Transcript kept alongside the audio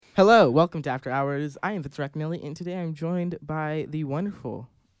Hello, welcome to After Hours. I am Vincent Julius, and today I'm joined by the wonderful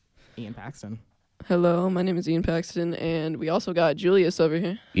Ian Paxton. Hello, my name is Ian Paxton, and we also got Julius over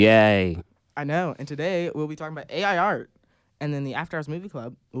here. Yay. I know, and today we'll be talking about AI art, and then the After Hours Movie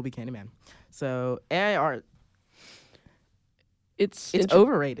Club will be Candyman. So, AI art, it's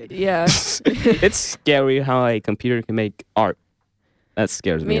overrated. Yeah. It's scary how a computer can make art. That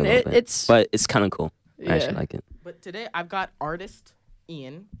scares me a little bit. But it's kind of cool. I actually like it. But today I've got artist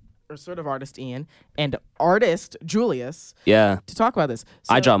Ian, or sort of artist Ian, and artist Julius Yeah. to talk about this.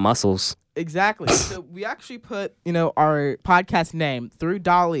 So, I draw muscles. Exactly. So we actually put, our podcast name through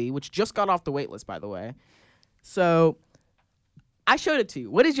Dolly, which just got off the wait list, by the way. So I showed it to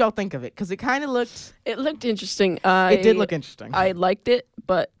you. What did y'all think of it? Because it kind of looked... It looked interesting. It did look interesting. I liked it,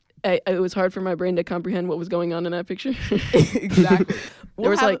 but it was hard for my brain to comprehend what was going on in that picture. Exactly.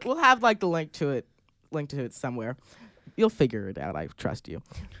 We'll have the link to it somewhere. You'll figure it out. I trust you.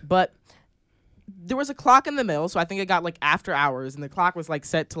 But there was a clock in the middle, so I think it got after hours, and the clock was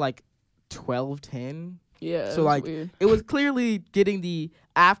set to 12:10. Yeah. So weird. it was clearly getting the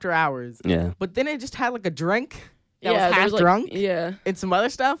after hours. Yeah. But then it just had a drink that Yeah, was half drunk. Yeah. And some other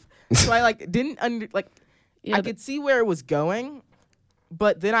stuff. So I didn't Yeah, I could see where it was going,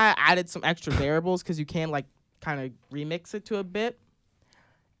 but then I added some extra variables because you can kind of remix it to a bit.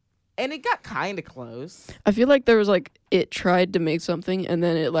 And it got kind of close. I feel like there was it tried to make something, and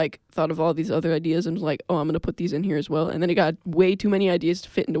then it thought of all these other ideas and was like, oh, I'm gonna put these in here as well, and then it got way too many ideas to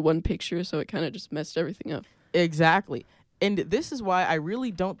fit into one picture, so it kind of just messed everything up. Exactly. And this is why I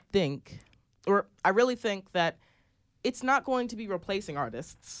really think that it's not going to be replacing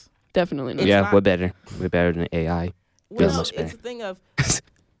artists. Definitely not. Yeah, we're better. We're better than AI. Well, much better. it's a thing of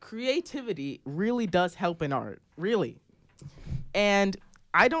creativity really does help in art, really. And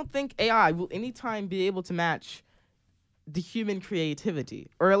I don't think AI will anytime be able to match the human creativity,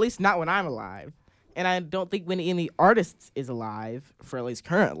 or at least not when I'm alive. And I don't think when any artist is alive, for at least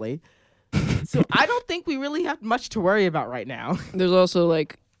currently. So I don't think we really have much to worry about right now. There's also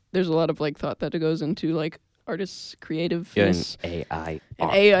there's a lot of thought that goes into artists' creativeness. Yeah, and AI. And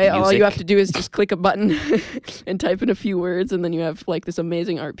art, AI, all music. you have to do is just click a button and type in a few words, and then you have this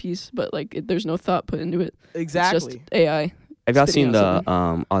amazing art piece. But there's no thought put into it. Exactly. It's just AI. Have y'all seen spitting out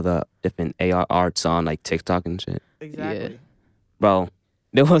the all the different AI arts on TikTok and shit? Exactly. Yeah. Bro,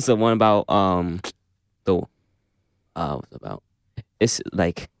 there was the one about what's it about? It's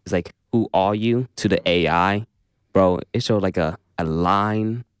who are you to the AI? Bro, it showed a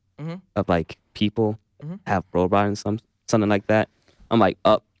line of people have robot and something like that. I'm like,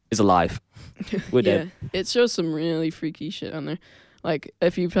 it's alive. We're dead. It shows some really freaky shit on there.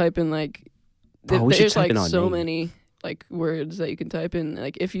 If you type in Bro, we should there's type in our so name. many words that you can type in.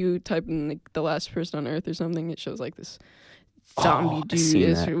 If you type in the last person on Earth or something, it shows this zombie I've dude. seen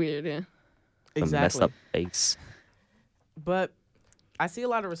It's that. weird, yeah. The messed Exactly. up face. But I see a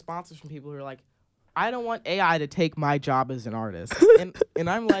lot of responses from people who are like, I don't want AI to take my job as an artist. and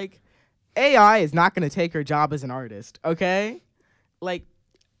I'm like, AI is not going to take your job as an artist, okay?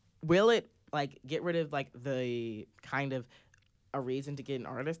 Will it, get rid of, the kind of a reason to get an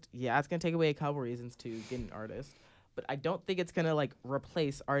artist? Yeah, it's going to take away a couple reasons to get an artist. But I don't think it's going to,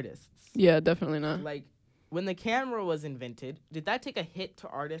 replace artists. Yeah, definitely not. When the camera was invented, did that take a hit to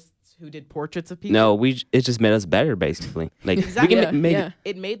artists who did portraits of people? No, it just made us better, basically. Exactly. We can make Yeah.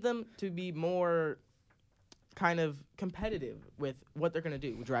 It made them to be more kind of competitive with what they're going to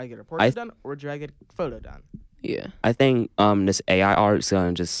do. Would you rather get a portrait done or would you rather get a photo done? Yeah. I think this AI art is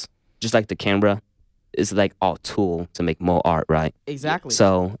gonna just like the camera, is a tool to make more art, right? Exactly.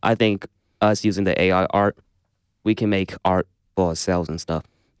 So I think us using the AI art, we can make art for ourselves and stuff.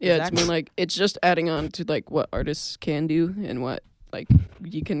 Yeah, Exactly. it's it's just adding on to what artists can do and what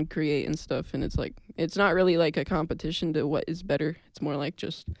you can create and stuff, and it's not really a competition to what is better. It's more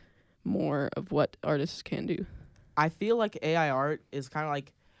just more of what artists can do. I feel like AI art is kind of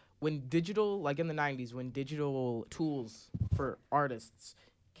when digital, in the 90s, when digital tools for artists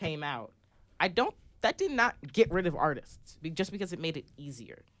came out. That did not get rid of artists just because it made it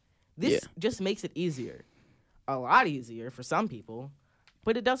easier. This just makes it easier. A lot easier for some people,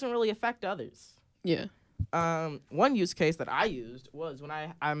 but it doesn't really affect others. Yeah. One use case that I used was when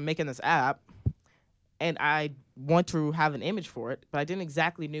I'm making this app and I want to have an image for it, but I didn't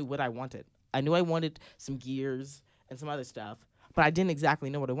exactly knew what I wanted. I knew I wanted some gears and some other stuff, but I didn't exactly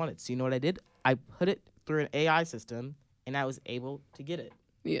know what I wanted. So you know what I did? I put it through an AI system and I was able to get it.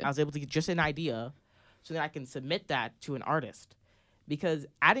 Yeah. I was able to get just an idea so that I can submit that to an artist. Because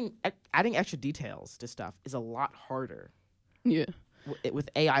adding extra details to stuff is a lot harder Yeah. with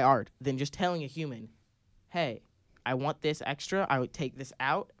AI art than just telling a human, hey, I want this extra. I would take this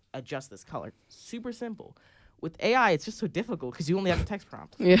out adjust this color. Super simple. With AI, it's just so difficult because you only have a text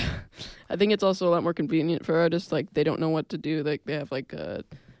prompt. Yeah. I think it's also a lot more convenient for artists. Like, they don't know what to do. Like, they have, like, what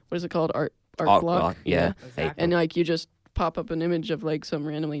is it called? Art block? Yeah. Exactly. And, like, you just pop up an image of, like, some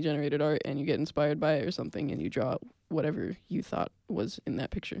randomly generated art and you get inspired by it or something and you draw whatever you thought was in that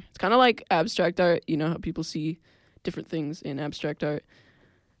picture. It's kind of like abstract art. You know how people see different things in abstract art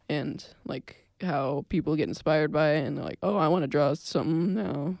and, like, how people get inspired by it and they're like, oh, I want to draw something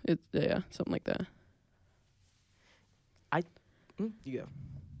now. Something like that. You go.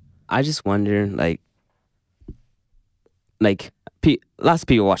 I just wonder, lots of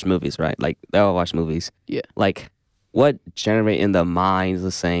people watch movies, right? Like, they all watch movies. Yeah. Like, what generate in the minds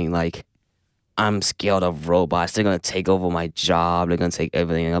of saying, like, I'm scared of robots. They're going to take over my job. They're going to take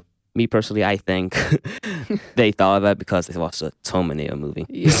everything up. Me, personally, I think they thought of that because they watched a Terminator movie.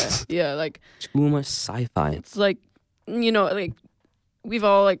 Yeah, like... Too much sci-fi. It's like, you know, like... We've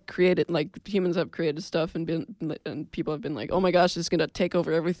all like created, like humans have created stuff and people have been like, oh my gosh, it's gonna take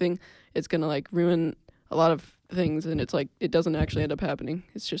over everything. It's gonna like ruin a lot of things, and it's like it doesn't actually end up happening.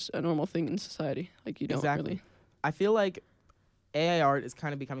 It's just a normal thing in society. Like you don't really. I feel like AI art is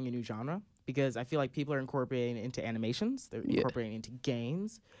kind of becoming a new genre because I feel like people are incorporating it into animations. They're incorporating it into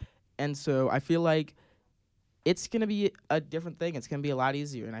games, and so I feel like it's gonna be a different thing. It's gonna be a lot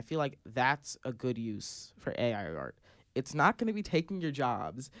easier, and I feel like that's a good use for AI art. It's not going to be taking your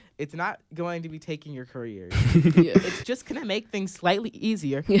jobs. It's not going to be taking your careers. It's just going to make things slightly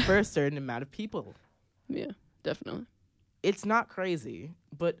easier for a certain amount of people. Yeah, definitely. It's not crazy,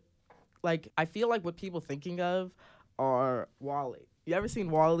 but like I feel like what people thinking of are WALL-E. You ever seen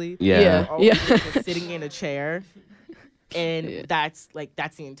WALL-E? Yeah. Just sitting in a chair. And that's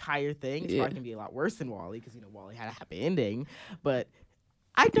the entire thing. It's probably going to be a lot worse than WALL-E because, WALL-E had a happy ending. But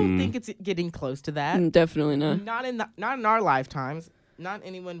I don't think it's getting close to that. Definitely not. Not in our lifetimes. Not in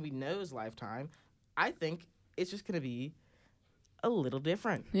anyone we know's lifetime. I think it's just going to be a little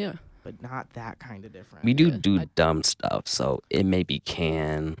different. Yeah. But not that kind of different. We do dumb stuff, so it maybe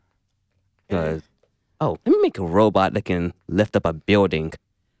can. Because, let me make a robot that can lift up a building.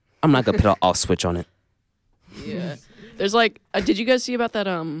 I'm not going to put an off switch on it. Yeah. There's like, did you guys see about that?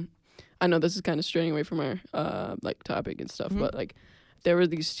 I know this is kind of straying away from our like topic and stuff, but like, there were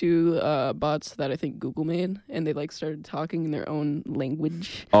these two bots that I think Google made, and they like started talking in their own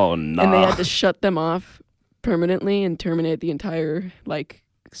language. Oh no! And they had to shut them off permanently and terminate the entire like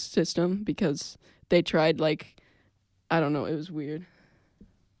system because they tried like, I don't know, it was weird.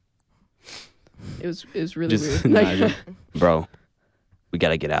 It was really weird. Bro, we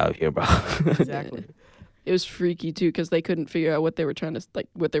gotta get out of here, bro. Exactly. It was freaky too because they couldn't figure out what they were trying to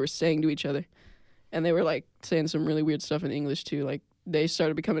what they were saying to each other, and they were like saying some really weird stuff in English too, like. They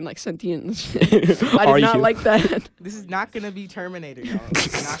started becoming like sentient and shit. I did not like that. This is not going to be Terminator, y'all.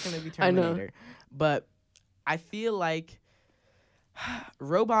 It's not going to be Terminator. I know. But I feel like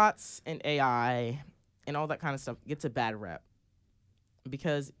robots and AI and all that kind of stuff gets a bad rep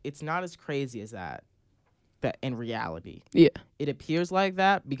because it's not as crazy as that in reality. Yeah. It appears like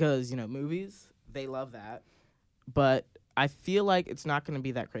that because, movies, they love that. But I feel like it's not going to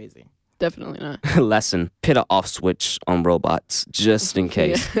be that crazy. Definitely not. Lesson: put an off switch on robots just in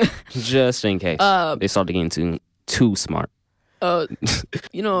case. Just in case they start getting too smart. Have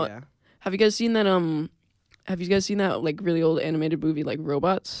you guys seen that? Have you guys seen that like really old animated movie like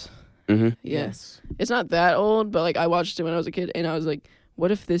Robots? Mm-hmm. Yes. It's not that old, but like I watched it when I was a kid, and I was like,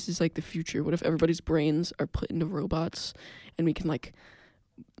 what if this is like the future? What if everybody's brains are put into robots, and we can like?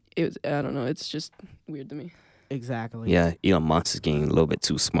 I don't know. It's just weird to me. Exactly. Yeah, Elon Musk is getting a little bit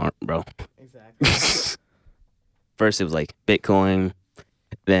too smart, bro. Exactly. First it was like Bitcoin,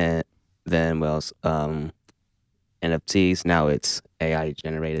 then what else? NFTs. Now it's AI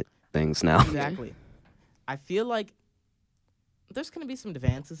generated things now. Exactly. I feel like there's going to be some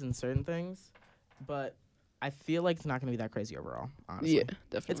advances in certain things, but I feel like it's not going to be that crazy overall, honestly. Yeah,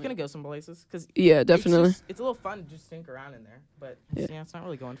 definitely. It's going to go some places. Definitely. It's a little fun to just think around in there, but it's not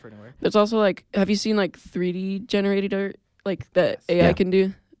really going for anywhere. There's also like, have you seen like 3D generated art like that AI can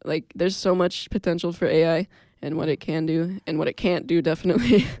do? Like there's so much potential for AI and what it can do and what it can't do,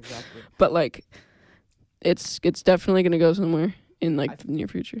 definitely. Exactly. But like it's definitely going to go somewhere in like the near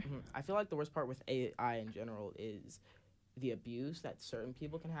future. Mm-hmm. I feel like the worst part with AI in general is the abuse that certain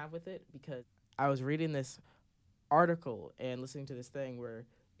people can have with it, because I was reading this article and listening to this thing where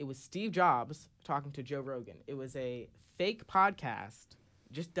it was Steve Jobs talking to Joe Rogan. It was a fake podcast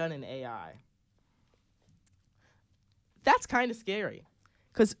just done in AI. That's kind of scary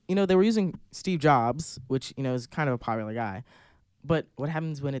because, they were using Steve Jobs, which, is kind of a popular guy. But what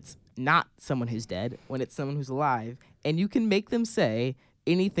happens when it's not someone who's dead, when it's someone who's alive, and you can make them say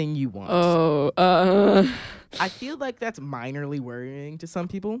anything you want. I feel like that's minorly worrying to some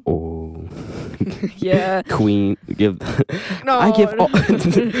people. Oh. Yeah. Queen, give. No. I give all.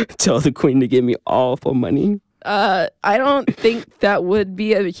 Tell the queen to give me all for money. I don't think that would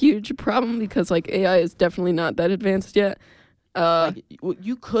be a huge problem because like AI is definitely not that advanced yet.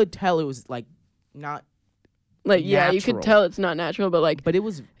 You could tell it was like not yeah, you could natural. tell it's not natural, but like but it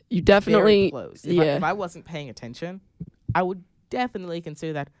was you definitely very close. yeah. If I wasn't paying attention, I would definitely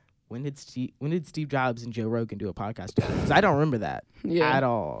consider that. When did Steve Jobs and Joe Rogan do a podcast together? Because I don't remember that at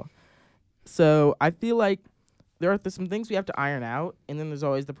all. So I feel like there's some things we have to iron out, and then there's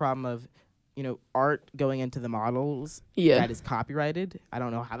always the problem of, art going into the models that is copyrighted. I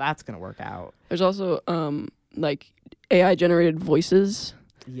don't know how that's gonna work out. There's also like AI generated voices.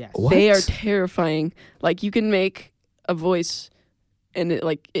 Yes, What? They are terrifying. Like you can make a voice and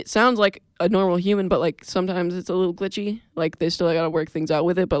it sounds like a normal human, but like sometimes it's a little glitchy. Like they still gotta work things out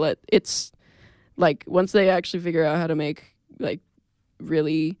with it, but it's like once they actually figure out how to make like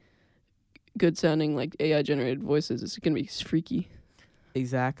really good sounding like AI generated voices, it's gonna be freaky.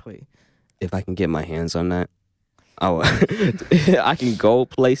 exactly. If I can get my hands on that, I can go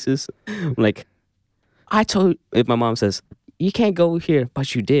places. Like if my mom says you can't go here,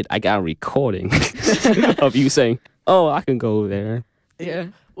 but you did, I got a recording of you saying, "Oh, I can go there." Yeah.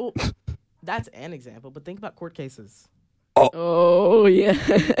 Well, that's an example, but think about court cases. Oh yeah.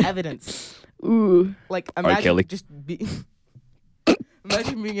 Evidence. Ooh. Like Kelly.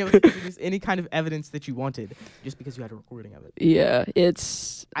 imagine being able to produce any kind of evidence that you wanted just because you had a recording of it. Yeah,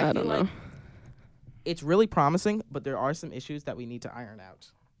 it's I don't feel know. like it's really promising, but there are some issues that we need to iron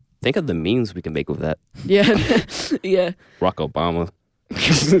out. Think of the memes we can make with that. Yeah. Yeah. Barack Obama.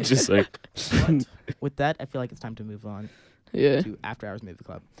 Just like. But with that, I feel like it's time to move on Yeah. to After Hours Movie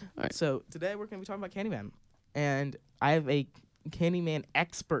Club. All right. So today we're going to be talking about Candyman. And I have a Candyman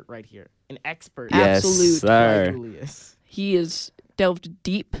expert right here. An expert. Yes, Absolute sir. Julius. He is delved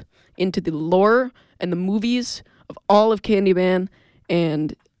deep into the lore and the movies of all of Candyman,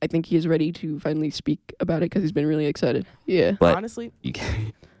 and I think he is ready to finally speak about it because he's been really excited. Yeah. But Honestly,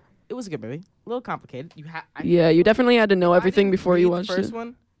 it was a good movie. A little complicated. You definitely had to know If I everything didn't before you read watched the first it.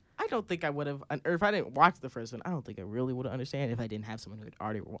 one. I don't think I would have, or if I didn't watch the first one, I don't think I really would have understand if I didn't have someone who had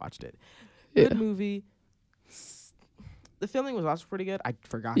already watched it. Yeah. Good movie. The filming was also pretty good. I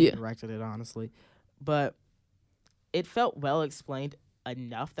forgot Yeah. who directed it, honestly. But it felt well explained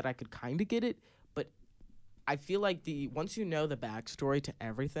enough that I could kind of get it. But I feel like once you know the backstory to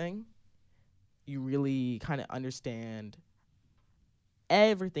everything, you really kind of understand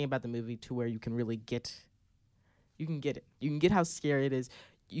everything about the movie to where you can really get it. You can get how scary it is.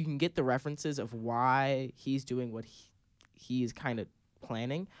 You can get the references of why he's doing what he is kind of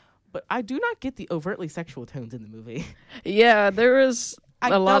planning. But I do not get the overtly sexual tones in the movie. Yeah, there was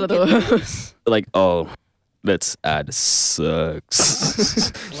a lot of don't get those. Like, oh, that's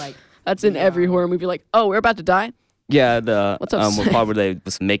sucks. Like, That's in every horror movie. Like, oh, we're about to die? Yeah, the What's up, when Barbara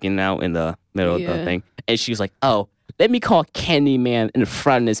was making out in the middle of Yeah. the thing, and she was like, "Oh, let me call Candyman in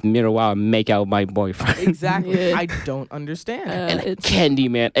front of this mirror while I make out with my boyfriend." exactly. Yeah. I don't understand. And It's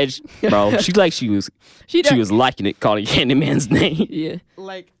Candyman, and bro, she was liking it, calling Candyman's name. Yeah.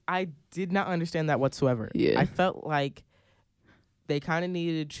 Like, I did not understand that whatsoever. Yeah. I felt like they kind of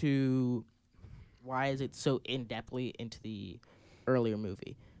needed to. Why is it so in-depthly into the earlier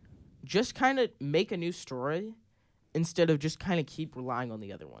movie? Just kind of make a new story instead of just kind of keep relying on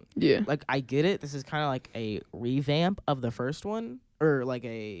the other one. Yeah. Like, I get it. This is kind of like a revamp of the first one, or like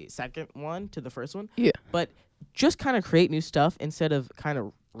a second one to the first one. Yeah. But just kind of create new stuff instead of kind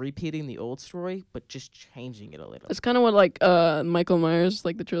of repeating the old story, but just changing it a little. That's kind of what like Michael Myers,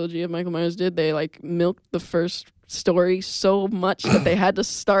 like the trilogy of Michael Myers did. They like milked the first story so much that they had to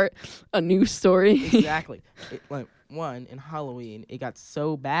start a new story. Exactly. One in Halloween, it got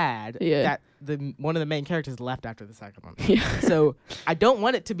so bad Yeah. that one of the main characters left after the second one. Yeah. So I don't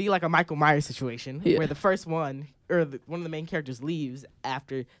want it to be like a Michael Myers situation Yeah. where the first one or one of the main characters leaves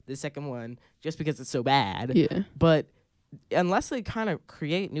after the second one just because it's so bad. Yeah. But unless they kind of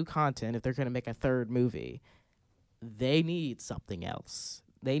create new content, if they're going to make a third movie, they need something else.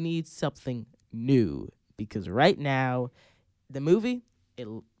 They need something new, because right now, the movie it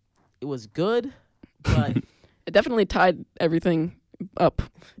was good, but It definitely tied everything up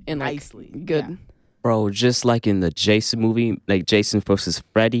and like nicely good. Yeah. Bro, just like in the Jason movie, like Jason versus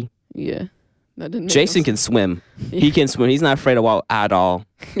Freddy. Yeah. That didn't make Jason no can sense. swim. Yeah. He can swim. He's not afraid of water at all.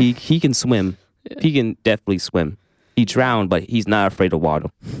 He can swim. Yeah. He can definitely swim. He drowned, but he's not afraid of water.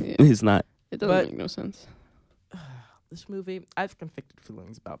 Yeah. He's not. It doesn't But- make no sense. This movie, I have conflicted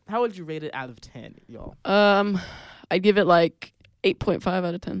feelings about. How would you rate it out of 10, y'all? I'd give it like 8.5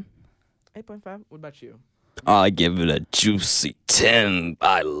 out of 10. 8.5. What about you? I give it a juicy 10.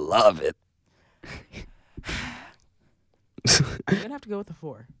 I love it. I'm gonna have to go with a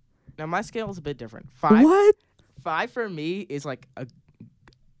 4. Now my scale is a bit different. 5. What? 5 for me is like a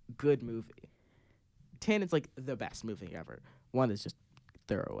good movie. 10 is like the best movie ever. 1 is just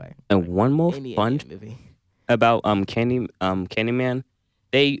throwaway. And one more Any fun Indian movie. about Candyman,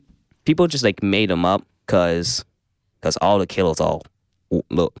 people just like made him up because all the killers all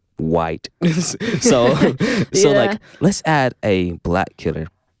look white. so like let's add a black killer,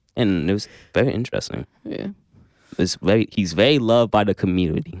 and it was very interesting. Yeah. He's very loved by the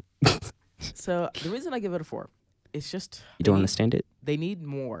community. So the reason I give it a 4, it's just You don't understand it? they need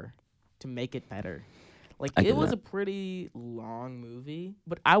more to make it better. Like I it get was that. a pretty long movie,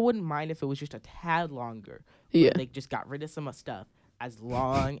 but I wouldn't mind if it was just a tad longer. where Yeah. They just got rid of some stuff as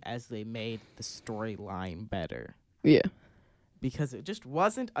long as they made the storyline better. Yeah. Because it just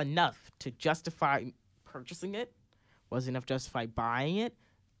wasn't enough to justify purchasing it. Wasn't enough to justify buying it.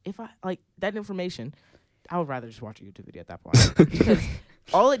 If I like that information, I would rather just watch a YouTube video at that point. Because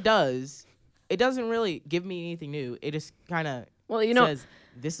all it doesn't really give me anything new. It just kind of Well, says,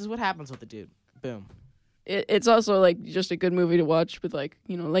 this is what happens with the dude. Boom. it's also like just a good movie to watch with like,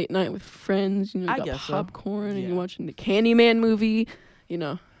 late night with friends, you I got guess so. popcorn and Yeah. you're watching the Candyman movie,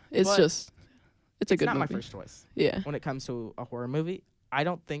 it's But just it's a good Not movie. my first choice. Yeah. When it comes to a horror movie, I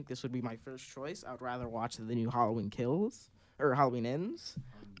don't think this would be my first choice. I would rather watch the new Halloween Kills or Halloween Ends.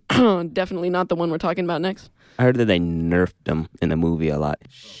 Definitely not the one we're talking about next. I heard that they nerfed him in the movie a lot.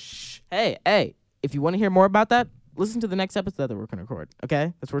 Hey, if you want to hear more about that, listen to the next episode that we're going to record,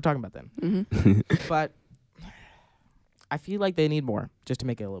 okay? That's what we're talking about then. Mm-hmm. But I feel like they need more just to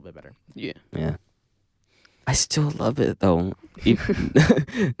make it a little bit better. Yeah. Yeah. I still love it though.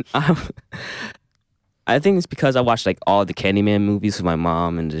 I think it's because I watched like all the Candyman movies with my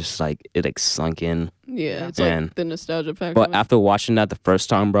mom, and just like it like sunk in. Yeah, it's Man. like the nostalgia factor. But of it. after watching that the first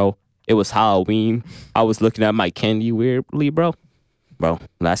time, bro, it was Halloween. I was looking at my candy weirdly, bro. Bro,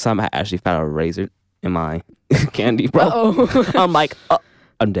 last time I actually found a razor in my candy, bro. Uh-oh. I'm like,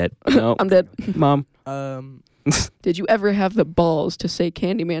 I'm dead. No, I'm dead. Mom. Did you ever have the balls to say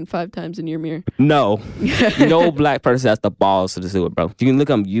Candyman 5 times in your mirror? No. No black person has the balls to do it, bro. You can look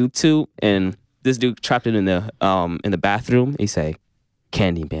on YouTube, and this dude trapped it in the bathroom. He say,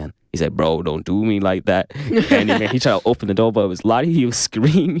 Candyman. He said, bro, don't do me like that. Candyman. He tried to open the door, but it was locked. He was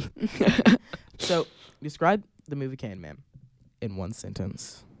screaming. So, describe the movie Candyman in one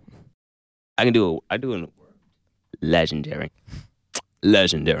sentence. I do it. Legendary.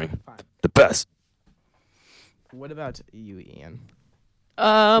 Legendary. Fine. The best. What about you, Ian?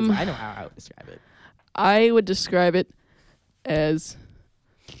 'Cause Um, I know how I would describe it. I would describe it as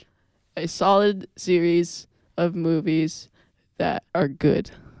a solid series of movies that are good.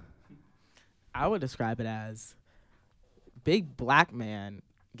 I would describe it as big black man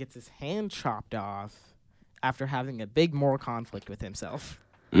gets his hand chopped off after having a big moral conflict with himself.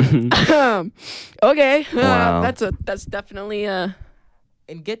 Okay, Wow. that's definitely And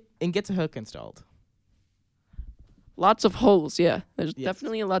gets a hook installed. lots of holes. Yeah, there's Yes.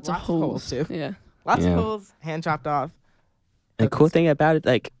 definitely lots of Lots of holes, holes. too. Yeah, Lots Yeah. of holes, hand chopped off. The cool thing about it,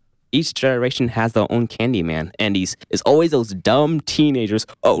 like, each generation has their own Candyman, and it's always those dumb teenagers.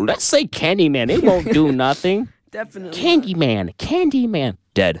 Oh, let's say Candyman. It won't do nothing. definitely. Candyman.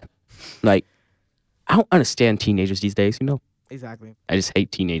 Dead. Like, I don't understand teenagers these days, Exactly. I just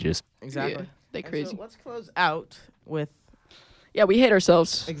hate teenagers. Exactly. Yeah, they And crazy. So let's close out with Yeah, we hate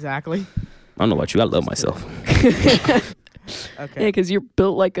ourselves. exactly. I don't know about you. I love myself. Yeah, Okay. because you're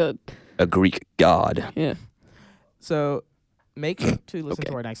built like a A Greek god. yeah. So make sure to listen Okay.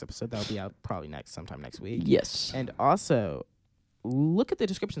 to our next episode. That'll be out probably sometime next week. Yes. And also look at the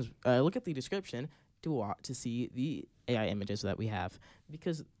descriptions. Look at the description to see the AI images that we have,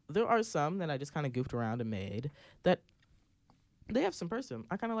 because there are some that I just kind of goofed around and made that they have some person.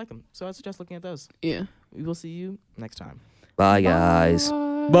 I kind of like them, so I suggest looking at those. Yeah. We will see you next time. Bye, guys.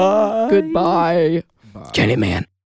 Bye. Goodbye. Bye. Candyman.